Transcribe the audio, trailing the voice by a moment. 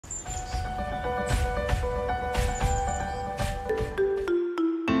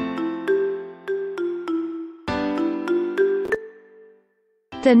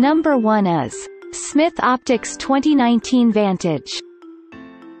The number one is Smith Optics 2019 Vantage.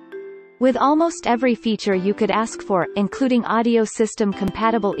 With almost every feature you could ask for, including audio system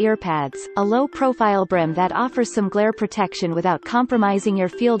compatible earpads, a low-profile brim that offers some glare protection without compromising your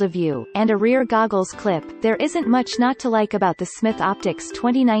field of view, and a rear goggles clip, there isn't much not to like about the Smith Optics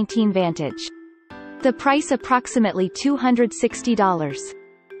 2019 Vantage. The price approximately $260.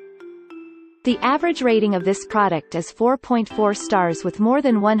 The average rating of this product is 4.4 stars with more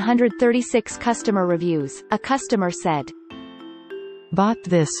than 136 customer reviews, a customer said. Bought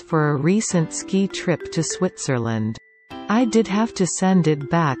this for a recent ski trip to Switzerland. I did have to send it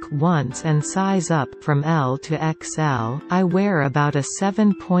back once and size up from L to XL. I wear about a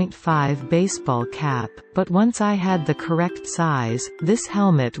 7.5 baseball cap, but once I had the correct size, this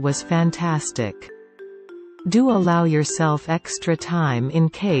helmet was fantastic. Do allow yourself extra time in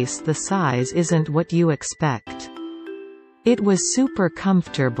case the size isn't what you expect. It was super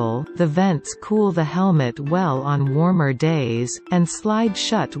comfortable, the vents cool the helmet well on warmer days, and slide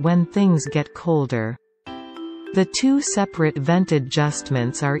shut when things get colder. The two separate vent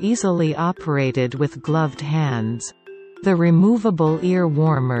adjustments are easily operated with gloved hands. The removable ear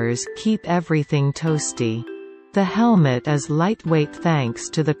warmers keep everything toasty. The helmet is lightweight thanks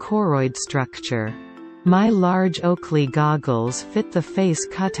to the choroid structure. My large Oakley goggles fit the face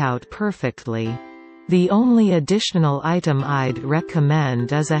cutout perfectly. The only additional item I'd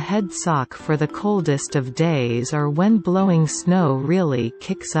recommend is a head sock for the coldest of days or when blowing snow really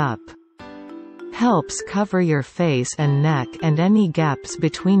kicks up. Helps cover your face and neck and any gaps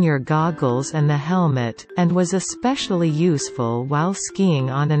between your goggles and the helmet, and was especially useful while skiing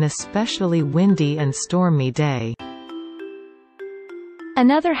on an especially windy and stormy day.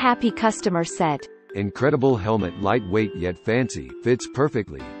 Another happy customer said. Incredible helmet, lightweight yet fancy, fits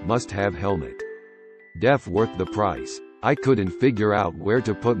perfectly, must-have helmet. Def worth the price. I couldn't figure out where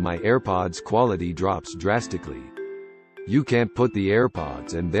to put my AirPods, quality drops drastically. You can't put the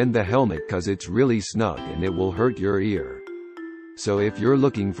AirPods and then the helmet cause it's really snug and it will hurt your ear. So if you're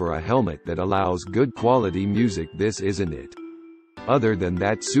looking for a helmet that allows good quality music, this isn't it. Other than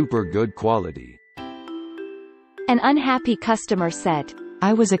that, super good quality. An unhappy customer said.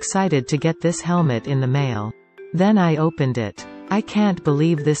 I was excited to get this helmet in the mail. Then I opened it. I can't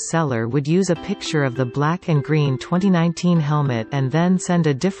believe this seller would use a picture of the black and green 2019 helmet and then send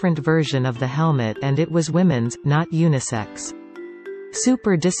a different version of the helmet, and it was women's, not unisex.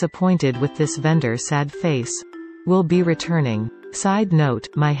 Super disappointed with this vendor, sad face. Will be returning. Side note,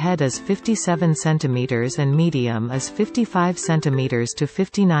 my head is 57 cm and medium is 55 cm to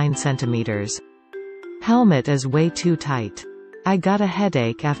 59 cm. Helmet is way too tight. I got a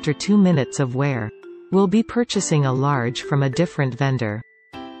headache after 2 minutes of wear. We'll be purchasing a large from a different vendor.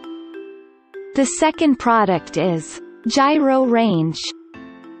 The second product is Giro Range.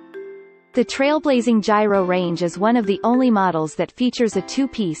 The trailblazing Giro Range is one of the only models that features a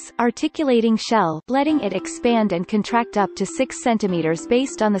two-piece, articulating shell, letting it expand and contract up to 6 cm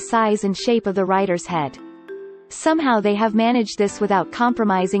based on the size and shape of the rider's head. Somehow they have managed this without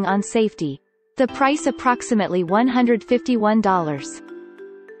compromising on safety. The price approximately $151.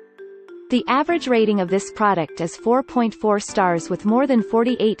 The average rating of this product is 4.4 stars with more than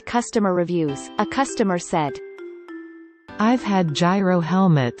 48 customer reviews, a customer said. I've had gyro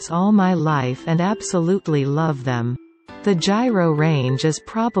helmets all my life and absolutely love them. The Giro Range is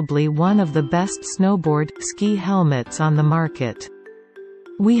probably one of the best snowboard, ski helmets on the market.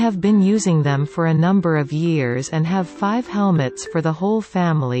 We have been using them for a number of years and have 5 helmets for the whole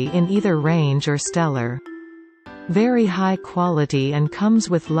family in either Range or Stellar. Very high quality and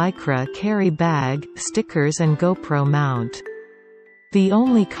comes with Lycra carry bag, stickers and GoPro mount. The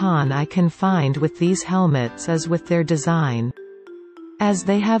only con I can find with these helmets is with their design. As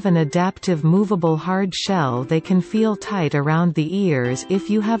they have an adaptive movable hard shell, they can feel tight around the ears if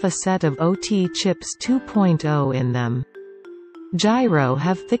you have a set of OT chips 2.0 in them. Giro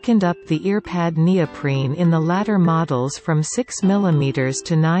have thickened up the earpad neoprene in the latter models from 6 mm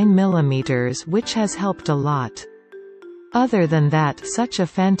to 9 mm, which has helped a lot. Other than that, such a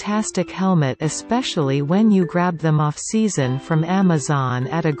fantastic helmet, especially when you grab them off-season from Amazon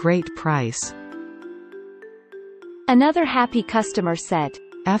at a great price. Another happy customer said.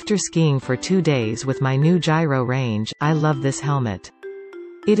 After skiing for 2 days with my new Giro Range, I love this helmet.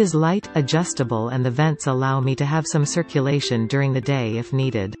 It is light, adjustable and the vents allow me to have some circulation during the day if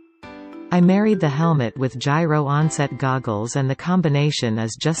needed. I married the helmet with Giro onset goggles and the combination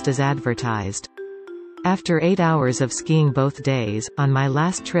is just as advertised. After 8 hours of skiing both days, on my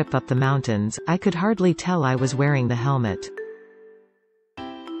last trip up the mountains, I could hardly tell I was wearing the helmet.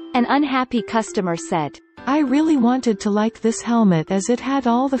 An unhappy customer said. I really wanted to like this helmet as it had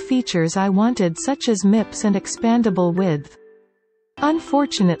all the features I wanted, such as MIPS and expandable width.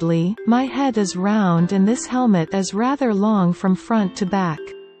 Unfortunately, my head is round and this helmet is rather long from front to back.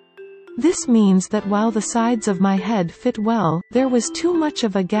 This means that while the sides of my head fit well, there was too much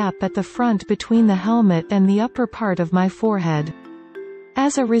of a gap at the front between the helmet and the upper part of my forehead.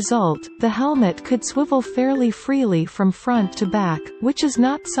 As a result, the helmet could swivel fairly freely from front to back, which is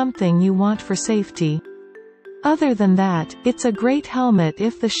not something you want for safety. Other than that, it's a great helmet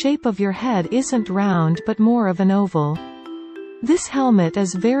if the shape of your head isn't round but more of an oval. This helmet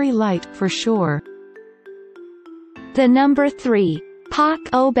is very light, for sure. The number 3. Poc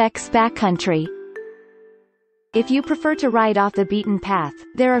Obex Backcountry. If you prefer to ride off the beaten path,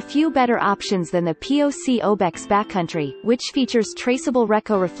 there are few better options than the Poc Obex Backcountry, which features traceable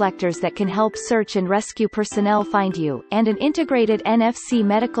reco reflectors that can help search and rescue personnel find you, and an integrated NFC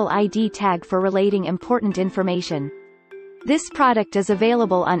medical ID tag for relating important information. This product is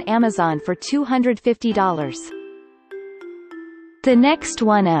available on Amazon for $250. The next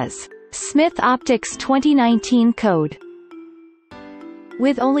one is Smith Optics 2019 Code.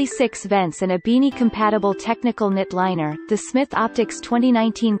 With only 6 vents and a beanie-compatible technical knit liner, the Smith Optics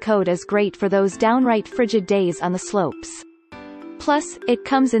 2019 Code is great for those downright frigid days on the slopes. Plus, it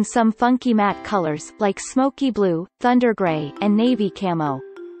comes in some funky matte colors, like smoky blue, thunder gray, and navy camo.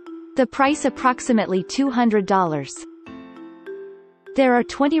 The price approximately $200. There are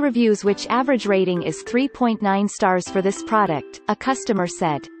 20 reviews which average rating is 3.9 stars for this product, a customer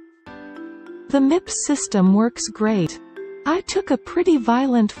said. The MIPS system works great. I took a pretty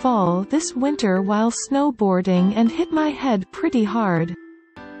violent fall this winter while snowboarding and hit my head pretty hard.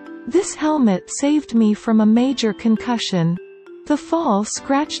 This helmet saved me from a major concussion. The fall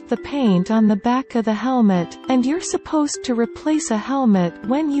scratched the paint on the back of the helmet, and you're supposed to replace a helmet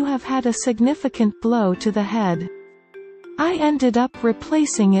when you have had a significant blow to the head. I ended up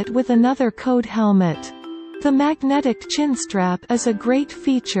replacing it with another Code helmet. The magnetic chin strap is a great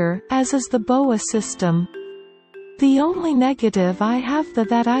feature, as is the BOA system. The only negative I have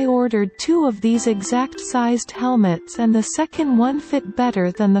that I ordered 2 of these exact-sized helmets and the second one fit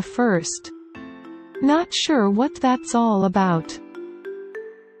better than the first. Not sure what that's all about.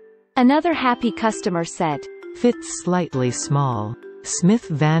 Another happy customer said. Fits slightly small. Smith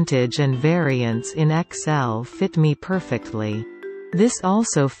Vantage and variants in XL fit me perfectly. This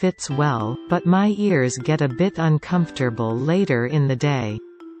also fits well, but my ears get a bit uncomfortable later in the day.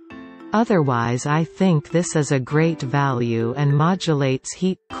 Otherwise I think this is a great value and modulates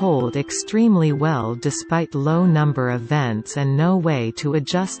heat-cold extremely well despite low number of vents and no way to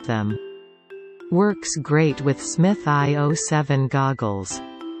adjust them. Works great with Smith IO7 goggles.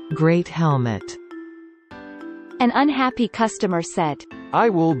 Great helmet. An unhappy customer said. I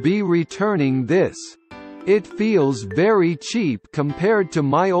will be returning this. It feels very cheap compared to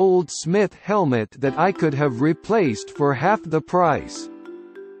my old Smith helmet that I could have replaced for half the price.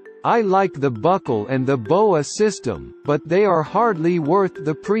 I like the buckle and the BOA system, but they are hardly worth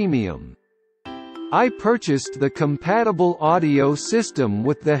the premium. I purchased the compatible audio system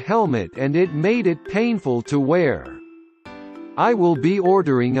with the helmet and it made it painful to wear. I will be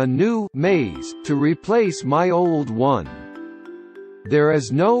ordering a new maze to replace my old one. There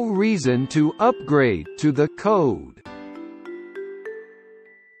is no reason to upgrade to the Code.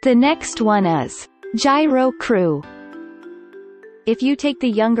 The next one is Giro Crue. If you take the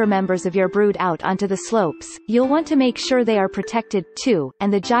younger members of your brood out onto the slopes, you'll want to make sure they are protected, too,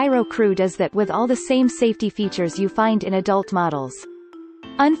 and the Giro Crue does that with all the same safety features you find in adult models.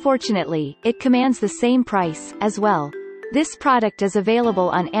 Unfortunately, it commands the same price, as well. This product is available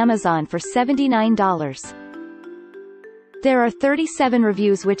on Amazon for $79. There are 37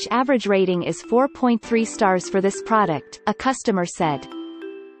 reviews which average rating is 4.3 stars for this product, a customer said.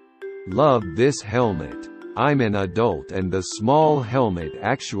 Love this helmet. I'm an adult and the small helmet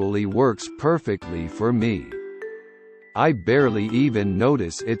actually works perfectly for me. I barely even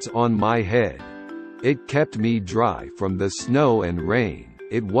notice it's on my head. It kept me dry from the snow and rain,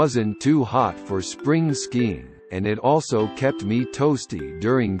 it wasn't too hot for spring skiing, and it also kept me toasty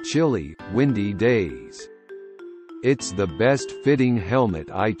during chilly, windy days. It's the best fitting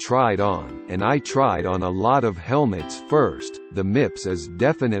helmet I tried on, and I tried on a lot of helmets first. The MIPS is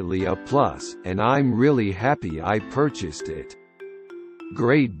definitely a plus, and I'm really happy I purchased it.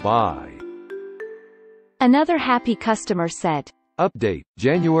 Great buy. Another happy customer said. Update,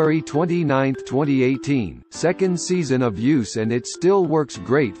 January 29, 2018, second season of use and it still works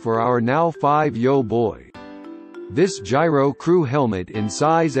great for our now 5-yo boy. This Giro Crue helmet in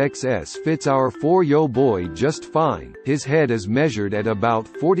size XS fits our 4-yo boy just fine. His head is measured at about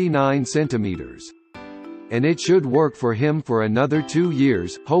 49 centimeters. and it should work for him for another 2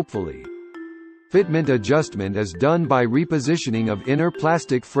 years, hopefully. Fitment adjustment is done by repositioning of inner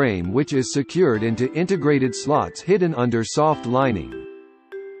plastic frame which is secured into integrated slots hidden under soft lining.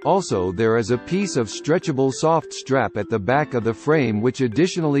 Also there is a piece of stretchable soft strap at the back of the frame which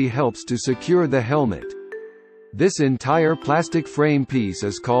additionally helps to secure the helmet. This entire plastic frame piece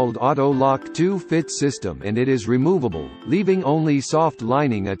is called Auto Lock 2 Fit System and it is removable, leaving only soft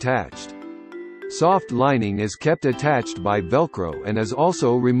lining attached. Soft lining is kept attached by Velcro and is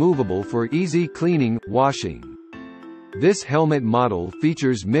also removable for easy cleaning, washing. This helmet model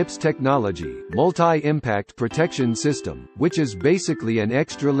features MIPS technology, multi-impact protection system, which is basically an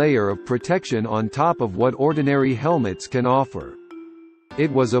extra layer of protection on top of what ordinary helmets can offer.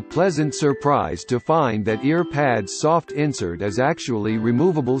 It was a pleasant surprise to find that ear pad's soft insert is actually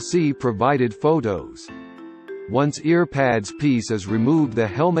removable. See provided photos. Once ear pad's piece is removed, the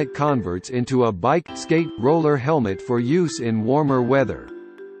helmet converts into a bike, skate, roller helmet for use in warmer weather.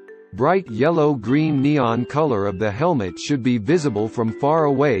 Bright yellow-green neon color of the helmet should be visible from far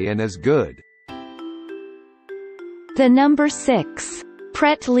away and is good. The number 6.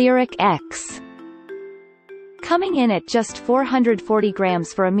 Pret Lyric X. Coming in at just 440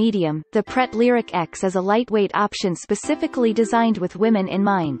 grams for a medium, the Pret Lyric X is a lightweight option specifically designed with women in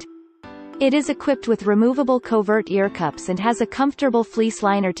mind. It is equipped with removable covert ear cups and has a comfortable fleece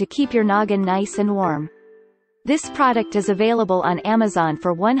liner to keep your noggin nice and warm. This product is available on Amazon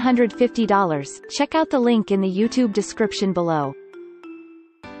for $150. Check out the link in the YouTube description below.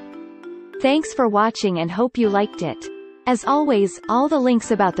 Thanks for watching and hope you liked it. As always, all the links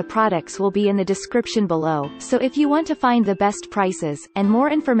about the products will be in the description below, so if you want to find the best prices, and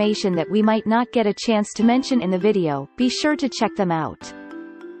more information that we might not get a chance to mention in the video, be sure to check them out.